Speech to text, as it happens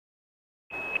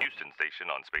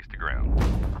station on Space to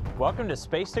Ground. Welcome to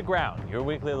Space to Ground, your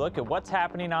weekly look at what's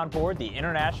happening on board the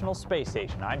International Space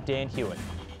Station. I'm Dan Hewitt.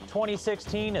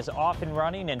 2016 is off and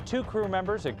running, and 2 crew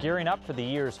members are gearing up for the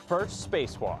year's first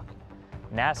spacewalk.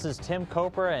 NASA's Tim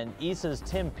Kopra and ESA's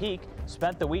Tim Peake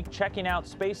spent the week checking out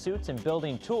spacesuits and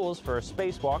building tools for a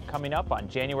spacewalk coming up on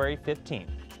January 15th.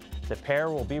 The pair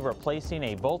will be replacing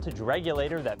a voltage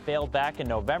regulator that failed back in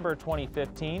November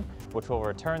 2015, which will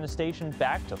return the station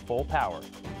back to full power.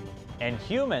 And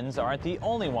humans aren't the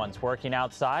only ones working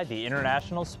outside the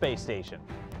International Space Station.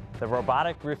 The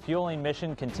robotic refueling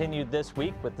mission continued this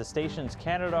week with the station's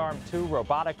Canadarm2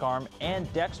 robotic arm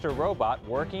and Dexter robot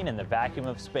working in the vacuum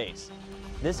of space.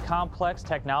 This complex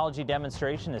technology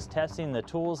demonstration is testing the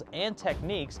tools and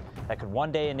techniques that could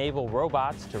one day enable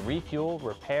robots to refuel,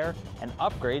 repair, and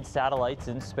upgrade satellites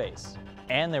in space.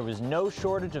 And there was no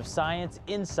shortage of science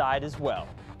inside as well.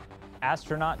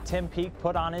 Astronaut Tim Peake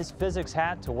put on his physics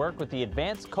hat to work with the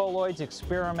Advanced Colloids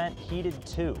Experiment Heated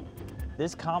 2.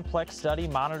 This complex study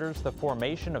monitors the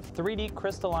formation of 3D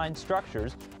crystalline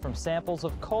structures from samples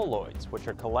of colloids, which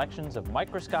are collections of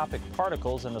microscopic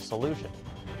particles in a solution.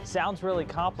 Sounds really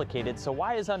complicated, so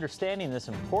why is understanding this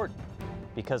important?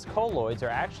 Because colloids are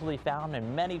actually found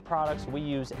in many products we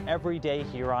use every day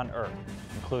here on Earth,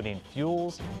 including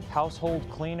fuels, household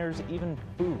cleaners, even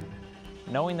food.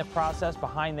 Knowing the process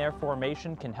behind their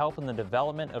formation can help in the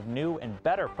development of new and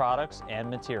better products and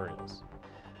materials.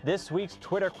 This week's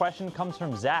Twitter question comes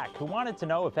from Zach, who wanted to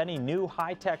know if any new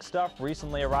high-tech stuff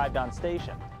recently arrived on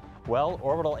station. Well,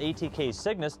 Orbital ATK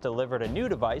Cygnus delivered a new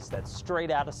device that's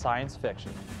straight out of science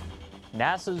fiction.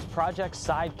 NASA's Project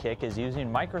Sidekick is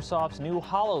using Microsoft's new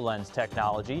HoloLens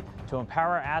technology to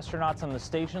empower astronauts on the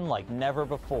station like never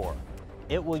before.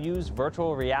 It will use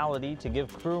virtual reality to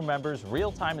give crew members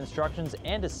real-time instructions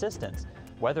and assistance,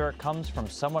 whether it comes from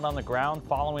someone on the ground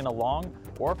following along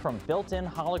or from built-in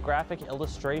holographic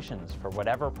illustrations for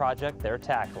whatever project they're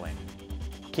tackling.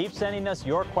 Keep sending us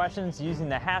your questions using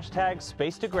the hashtag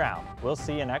 #SpacetoGround. We'll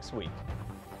see you next week.